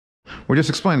We're just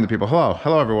explaining to people.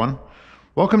 Hello everyone.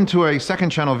 Welcome to a second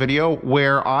channel video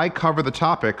where I cover the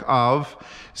topic of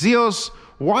Zeos,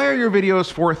 why are your videos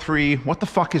 4:3? What the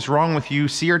fuck is wrong with you?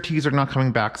 CRTs are not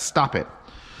coming back. Stop it.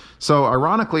 So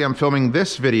ironically, I'm filming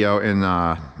this video in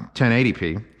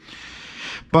 1080p,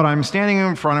 but I'm standing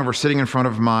in front of, or sitting in front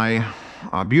of my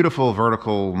beautiful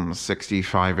vertical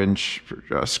 65-inch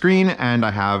screen, and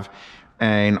I have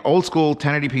an old school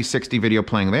 1080p 60 video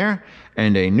playing there,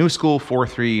 and a new school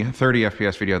 4:3 30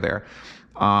 FPS video there.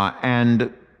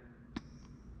 And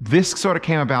this sort of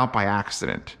came about by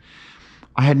accident.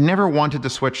 I had never wanted to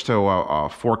switch to a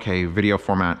 4K video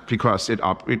format because it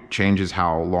changes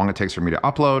how long it takes for me to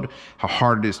upload, how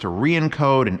hard it is to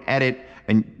re-encode and edit.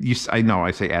 And I know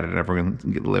I say edit, everyone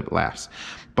laughs.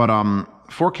 But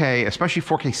 4K, especially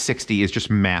 4K 60, is just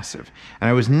massive. And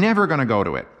I was never going to go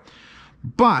to it.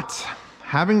 But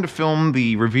having to film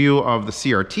the review of the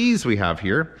CRTs we have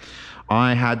here,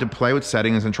 I had to play with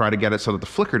settings and try to get it so that the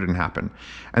flicker didn't happen.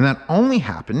 And that only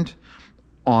happened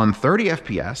on 30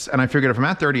 FPS, and I figured if I'm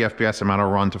at 30 FPS, I'm gonna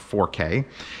run to 4K. And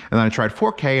then I tried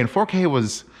 4K, and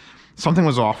 4K something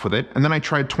was off with it. And then I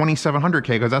tried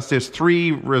 2700K, because there's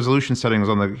three resolution settings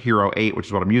on the Hero 8, which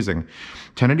is what I'm using.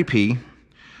 1080p,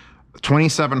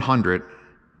 2700,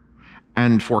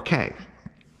 and 4K.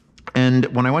 And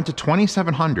when I went to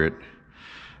 2700,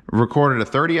 recorded at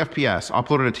 30 FPS,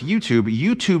 uploaded it to YouTube,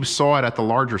 YouTube saw it at the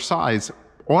larger size,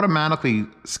 automatically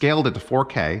scaled it to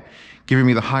 4K, giving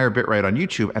me the higher bitrate on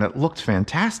YouTube, and it looked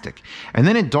fantastic. And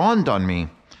then it dawned on me,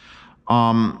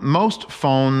 most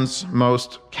phones,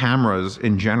 most cameras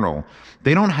in general,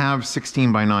 they don't have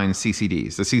 16:9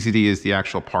 CCDs. The CCD is the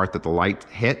actual part that the light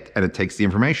hit and it takes the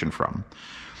information from.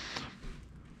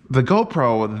 The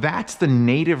GoPro, that's the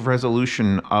native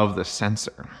resolution of the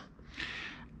sensor.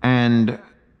 And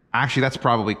actually, that's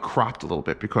probably cropped a little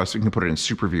bit because you can put it in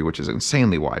super view, which is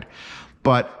insanely wide.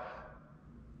 But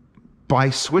by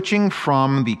switching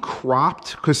from the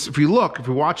cropped, because if you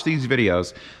watch these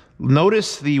videos,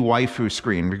 notice the waifu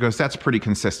screen, because that's pretty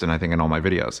consistent, I think, in all my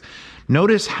videos.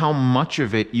 Notice how much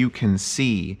of it you can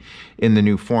see in the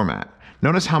new format.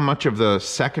 Notice how much of the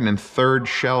second and third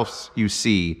shelves you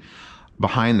see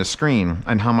behind the screen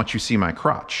and how much you see my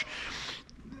crotch.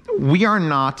 We are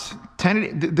not,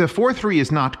 the 4:3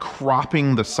 is not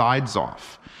cropping the sides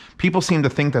off. People seem to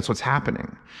think that's what's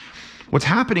happening. What's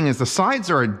happening is the sides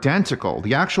are identical.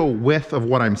 The actual width of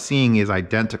what I'm seeing is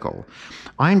identical.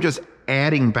 I'm just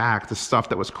adding back the stuff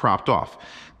that was cropped off.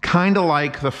 Kind of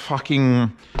like the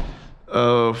fucking,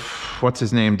 what's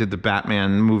his name, did the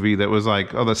Batman movie that was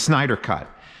like, the Snyder Cut.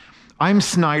 I'm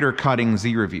Snyder cutting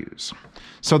Z reviews.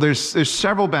 So there's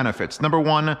several benefits. Number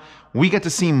one, we get to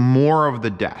see more of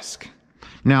the desk.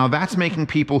 Now that's making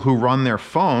people who run their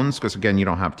phones, because again, you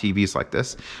don't have TVs like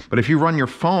this, but if you run your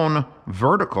phone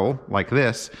vertical like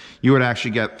this, you would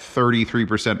actually get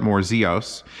 33% more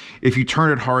Zeos. If you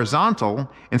turn it horizontal,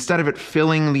 instead of it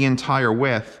filling the entire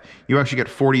width, you actually get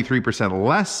 43%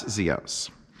 less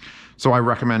Zeos. So I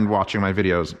recommend watching my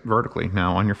videos vertically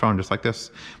now on your phone, just like this,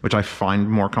 which I find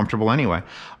more comfortable anyway.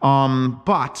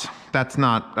 But that's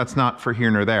not for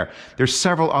here nor there. There's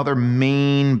several other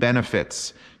main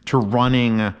benefits to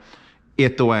running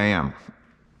it the way I am.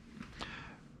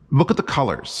 Look at the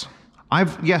colors.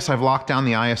 Yes, I've locked down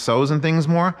the ISOs and things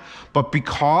more, but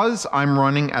because I'm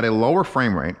running at a lower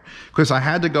frame rate, because I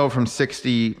had to go from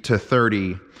 60 to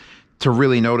 30 to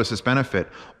really notice this benefit,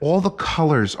 all the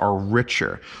colors are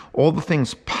richer. All the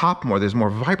things pop more. There's more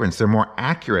vibrance. They're more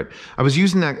accurate. I was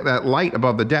using that light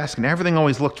above the desk, and everything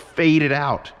always looked faded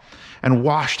out and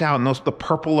washed out, and the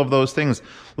purple of those things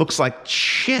looks like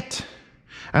shit.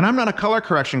 And I'm not a color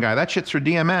correction guy. That shit's for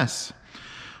DMS.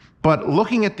 But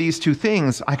looking at these two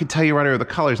things, I could tell you right away the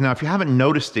colors. Now, if you haven't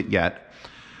noticed it yet,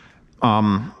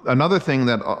 another thing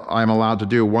that I'm allowed to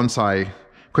do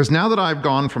because now that I've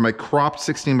gone from a cropped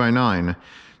 16:9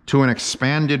 to an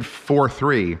expanded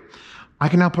 4:3, I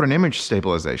can now put an image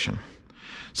stabilization.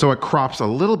 So it crops a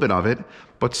little bit of it,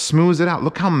 but smooths it out.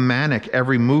 Look how manic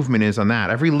every movement is on that.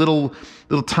 Every little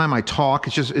time I talk,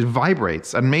 it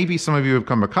vibrates. And maybe some of you have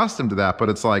come accustomed to that, but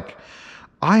it's like,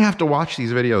 I have to watch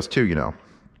these videos too, you know.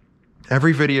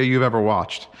 Every video you've ever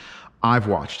watched, I've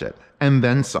watched it, and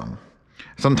then some.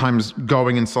 Sometimes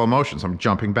going in slow motion, so I'm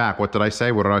jumping back. What did I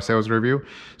say? What did I say was a review?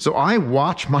 So I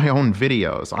watch my own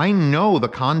videos. I know the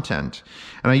content,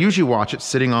 and I usually watch it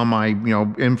sitting on my,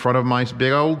 in front of my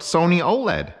big old Sony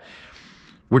OLED,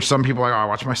 which some people are like, oh, I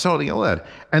watch my Sony OLED.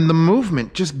 And the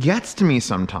movement just gets to me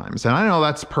sometimes. And I know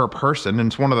that's per person, and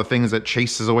it's one of the things that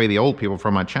chases away the old people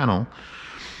from my channel.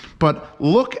 But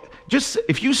look,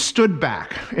 if you stood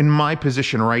back in my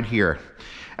position right here,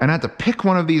 and I had to pick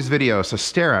one of these videos to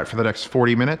stare at for the next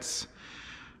 40 minutes,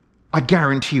 I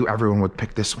guarantee you everyone would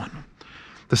pick this one.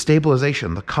 The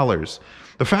stabilization, the colors,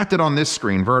 the fact that on this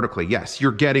screen vertically, yes,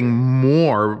 you're getting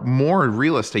more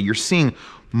real estate. You're seeing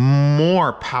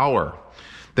more power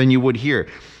than you would here.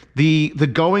 The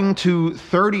going to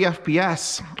 30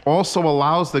 FPS also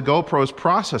allows the GoPro's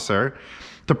processor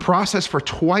to process for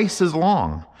twice as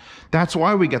long. That's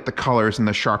why we get the colors and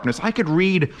the sharpness. I could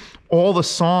read all the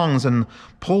songs and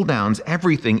pull downs,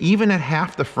 everything, even at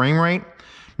half the frame rate.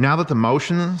 Now that the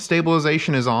motion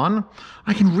stabilization is on,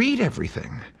 I can read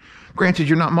everything. Granted,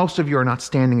 most of you are not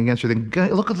standing against your thing.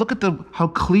 Look at how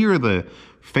clear the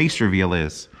face reveal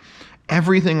is.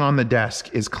 Everything on the desk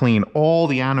is clean. All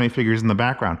the anime figures in the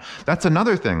background. That's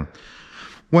another thing.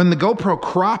 When the GoPro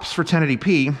crops for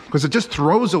 1080p, because it just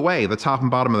throws away the top and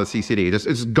bottom of the CCD,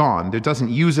 it's gone. It doesn't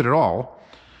use it at all.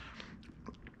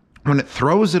 When it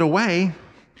throws it away,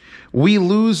 we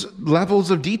lose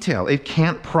levels of detail. It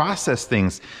can't process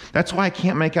things. That's why I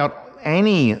can't make out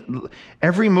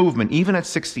every movement, even at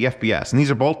 60 FPS. And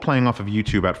these are both playing off of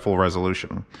YouTube at full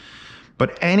resolution.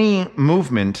 But any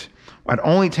movement at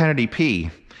only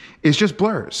 1080p is just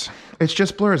blurs. It's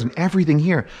just blurs, and everything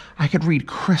here, I could read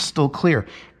crystal clear.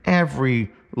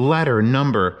 Every letter,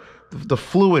 number, the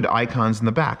fluid icons in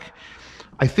the back.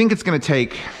 I think it's gonna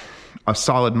take a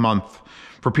solid month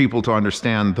for people to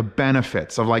understand the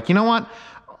benefits of, like, you know what?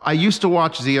 I used to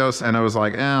watch Zeos and I was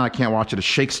like, I can't watch it, it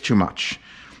shakes too much.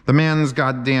 The man's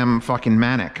goddamn fucking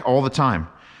manic all the time.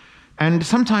 And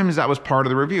sometimes that was part of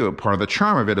the review, part of the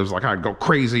charm of it. It was like, I'd go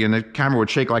crazy and the camera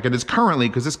would shake like it is currently,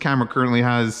 because this camera currently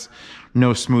has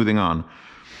no smoothing on.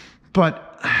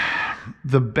 But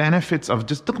the benefits of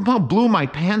just look how blue my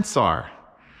pants are.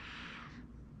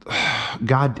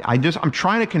 God, I'm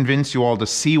trying to convince you all to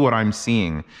see what I'm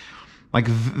seeing. Like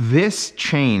this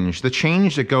change, the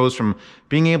change that goes from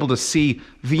being able to see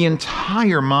the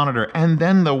entire monitor and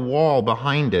then the wall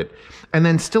behind it, and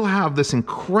then still have this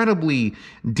incredibly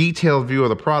detailed view of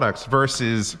the products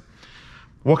versus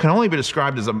what can only be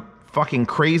described as a fucking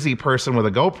crazy person with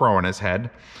a GoPro on his head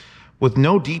with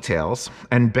no details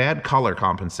and bad color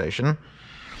compensation.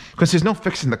 Because there's no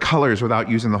fixing the colors without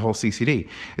using the whole CCD.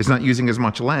 It's not using as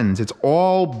much lens. It's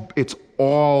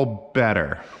all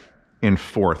better in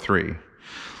 4.3.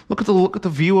 Look at the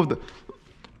view of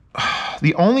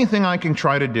the only thing I can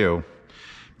try to do,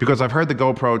 because I've heard the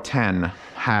GoPro 10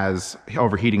 has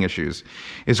overheating issues,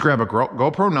 is grab a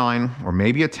GoPro 9 or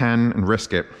maybe a 10 and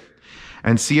risk it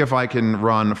and see if I can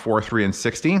run 4.3 and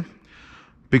 60,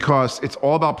 because it's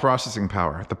all about processing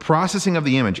power. The processing of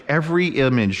the image, every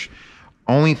image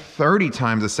only 30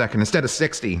 times a second instead of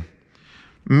 60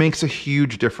 makes a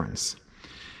huge difference.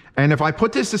 And if I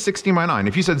put this to 16:9,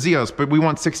 if you said Zeos, but we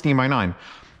want 16:9,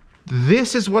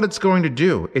 this is what it's going to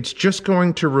do. It's just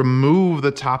going to remove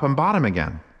the top and bottom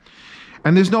again.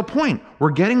 And there's no point.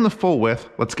 We're getting the full width.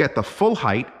 Let's get the full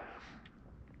height.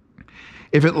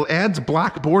 If it adds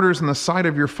black borders on the side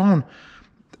of your phone,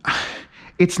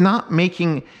 it's not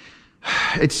making,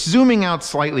 it's zooming out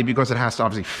slightly because it has to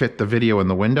obviously fit the video in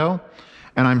the window.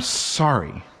 And I'm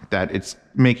sorry that it's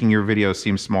making your video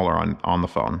seem smaller on the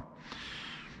phone.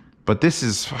 But this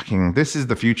is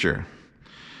the future.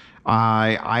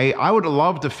 I would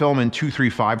love to film in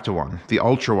 2:3:5:1, the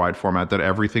ultra wide format that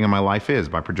everything in my life is,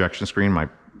 my projection screen, my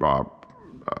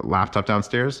laptop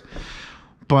downstairs.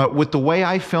 But with the way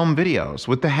I film videos,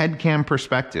 with the head cam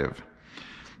perspective,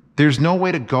 there's no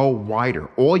way to go wider.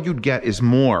 All you'd get is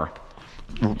more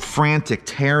frantic,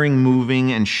 tearing,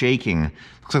 moving, and shaking.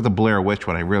 Looks like the Blair Witch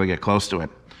when I really get close to it.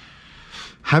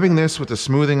 Having this with the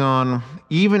smoothing on,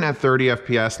 even at 30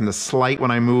 FPS and the slight,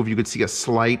 when I move, you could see a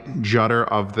slight judder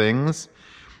of things.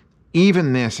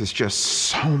 Even this is just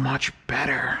so much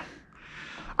better.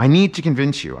 I need to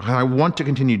convince you. I want to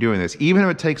continue doing this. Even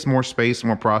if it takes more space,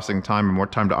 more processing time, and more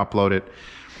time to upload it,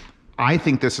 I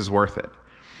think this is worth it.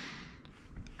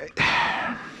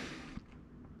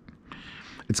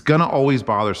 It's gonna always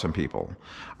bother some people.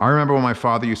 I remember when my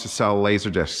father used to sell laser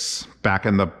discs back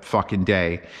in the fucking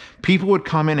day. People would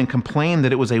come in and complain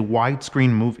that it was a widescreen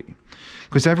movie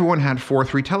because everyone had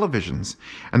 4:3 televisions,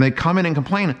 and they'd come in and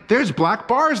complain, there's black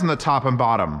bars in the top and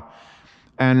bottom.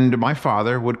 And my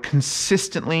father would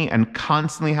consistently and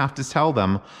constantly have to tell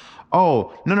them,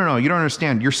 oh, no, you don't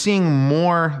understand. You're seeing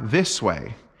more this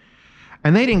way.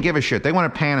 And they didn't give a shit. They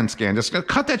want to pan and scan. Just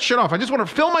cut that shit off. I just want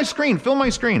to fill my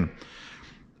screen.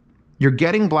 You're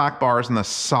getting black bars on the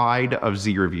side of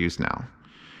Z reviews now,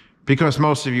 because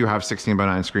most of you have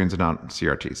 16:9 screens and not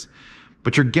CRTs.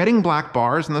 But you're getting black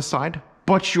bars on the side,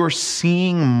 but you're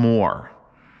seeing more.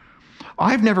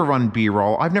 I've never run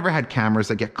B-roll. I've never had cameras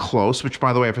that get close, which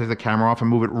by the way, if I take the camera off and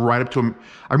move it right up to,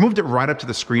 I moved it right up to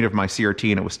the screen of my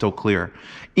CRT and it was still clear.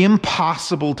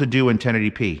 Impossible to do in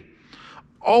 1080p.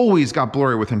 Always got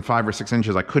blurry within 5 or 6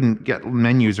 inches. I couldn't get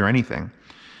menus or anything.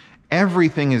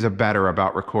 Everything is better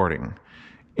about recording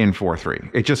in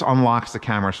 4.3. It just unlocks the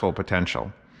camera's full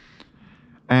potential.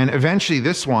 And eventually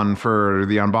this one for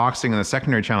the unboxing and the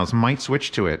secondary channels might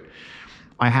switch to it.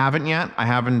 I haven't yet. I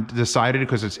haven't decided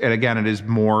because it is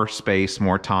more space,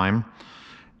 more time.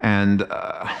 And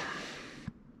God,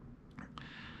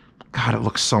 it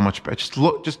looks so much better.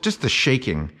 Just the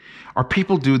shaking.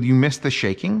 Do you miss the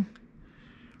shaking?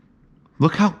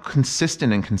 Look how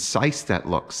consistent and concise that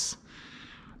looks.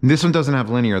 This one doesn't have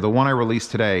linear. The one I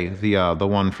released today, the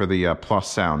one for the Plus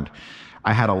sound,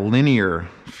 I had a linear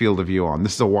field of view on.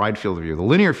 This is a wide field of view. The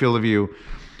linear field of view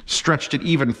stretched it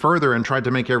even further and tried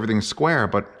to make everything square,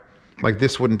 but like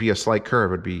this wouldn't be a slight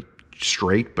curve. It'd be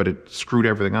straight, but it screwed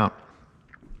everything up.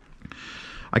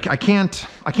 I can't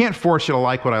force you to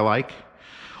like what I like.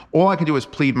 All I can do is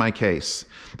plead my case.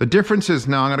 The difference is,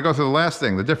 now I'm going to go through the last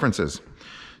thing, the differences.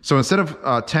 So instead of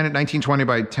 1920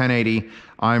 by 1080,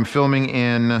 I'm filming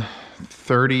in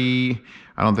 30,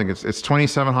 I don't think it's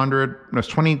 2700, no, it's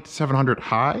 2700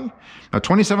 high, no,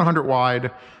 2700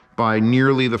 wide by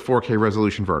nearly the 4K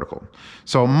resolution vertical.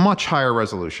 So much higher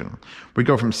resolution. We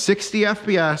go from 60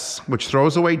 FPS, which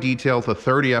throws away detail, to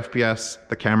 30 FPS.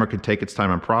 The camera can take its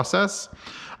time and process.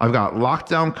 I've got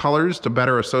lockdown colors to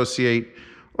better associate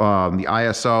the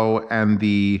ISO, and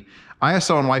the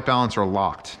ISO and white balance are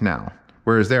locked now.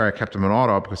 Whereas there, I kept them in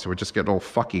auto because it would just get all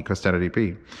fucky because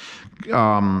 1080p.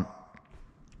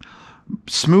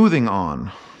 Smoothing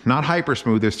on, not hyper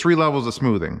smooth. There's 3 levels of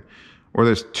smoothing, or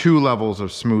there's 2 levels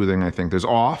of smoothing, I think. There's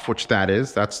off, which that's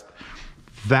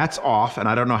off, and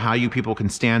I don't know how you people can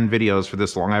stand videos for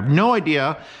this long. I have no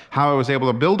idea how I was able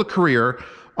to build a career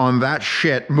on that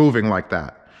shit moving like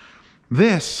that.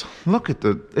 This, look at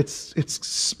it's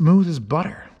smooth as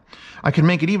butter. I can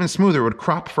make it even smoother. It would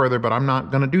crop further, but I'm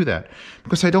not going to do that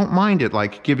because I don't mind it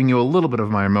like giving you a little bit of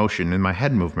my emotion in my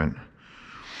head movement.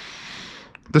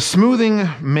 The smoothing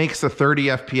makes the 30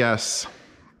 FPS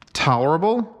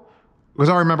tolerable because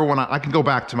I remember when I can go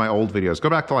back to my old videos, go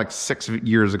back to like 6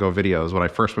 years ago videos when I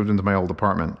first moved into my old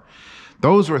apartment.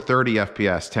 Those were 30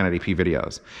 FPS 1080p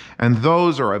videos, and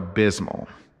those are abysmal.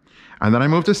 And then I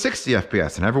moved to 60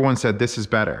 FPS and everyone said this is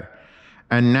better.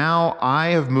 And now I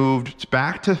have moved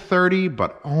back to 30,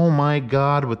 but oh my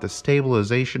God, with the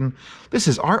stabilization, this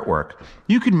is artwork.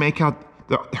 You can make out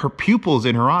her pupils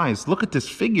in her eyes. Look at this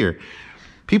figure.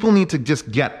 People need to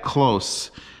just get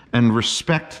close and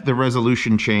respect the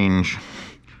resolution change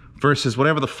versus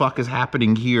whatever the fuck is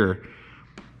happening here.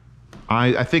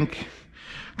 I think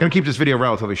I'm gonna keep this video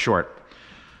relatively short.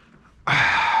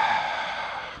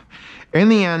 In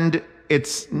the end,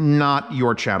 it's not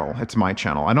your channel, it's my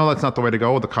channel. I know that's not the way to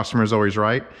go, the customer's always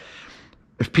right.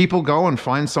 If people go and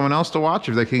find someone else to watch,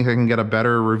 if they think they can get a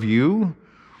better review,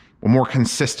 a more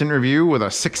consistent review with a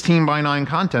 16:9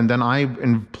 content, then I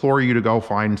implore you to go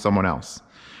find someone else.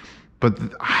 But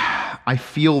I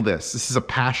feel this is a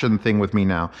passion thing with me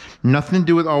now. Nothing to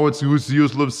do with, oh, it's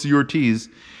USCOs love CRTs.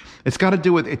 It's got to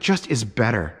do with, it just is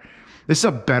better. This is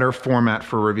a better format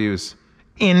for reviews.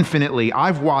 Infinitely.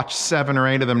 I've watched 7 or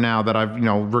 8 of them now that I've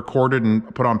recorded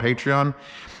and put on Patreon,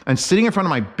 and sitting in front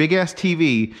of my big ass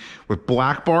TV with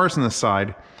black bars on the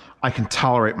side, I can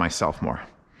tolerate myself more.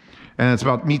 And it's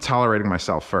about me tolerating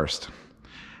myself first.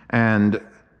 And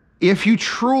if you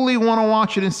truly want to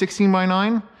watch it in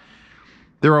 16:9,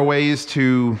 there are ways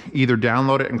to either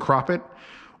download it and crop it,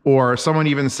 or someone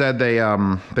even said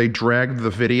they dragged the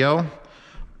video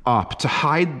up to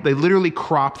hide, they literally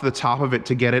cropped the top of it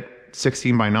to get it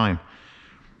 16:9.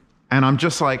 And I'm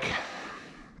just like,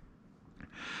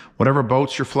 whatever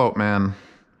boats your float, man.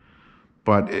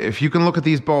 But if you can look at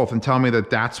these both and tell me that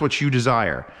that's what you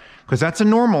desire, because that's a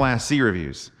normal ass Z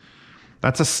reviews.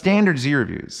 That's a standard Z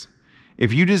reviews.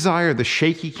 If you desire the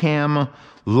shaky cam,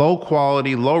 low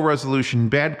quality, low resolution,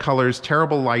 bad colors,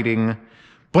 terrible lighting,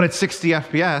 but at 60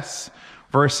 FPS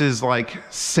versus like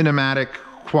cinematic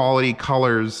quality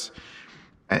colors,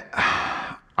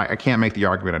 I can't make the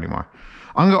argument anymore.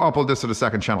 I'm gonna upload this to the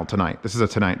second channel tonight. This is a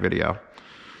tonight video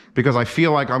because I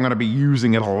feel like I'm gonna be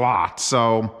using it a lot.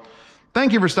 So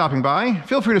thank you for stopping by.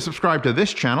 Feel free to subscribe to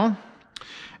this channel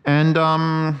and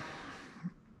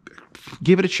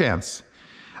give it a chance.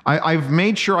 I've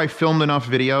made sure I filmed enough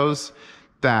videos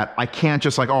that I can't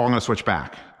just like, oh, I'm gonna switch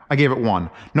back. I gave it 1.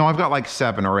 No, I've got like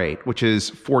 7 or 8, which is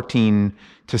 14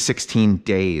 to 16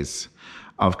 days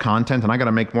of content, and I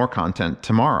gotta make more content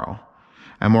tomorrow.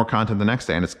 and more content the next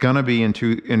day. And it's going to be in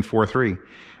 4.3.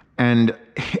 And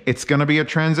it's going to be a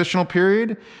transitional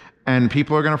period, and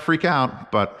people are going to freak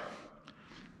out, but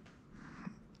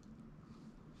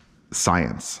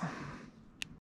science.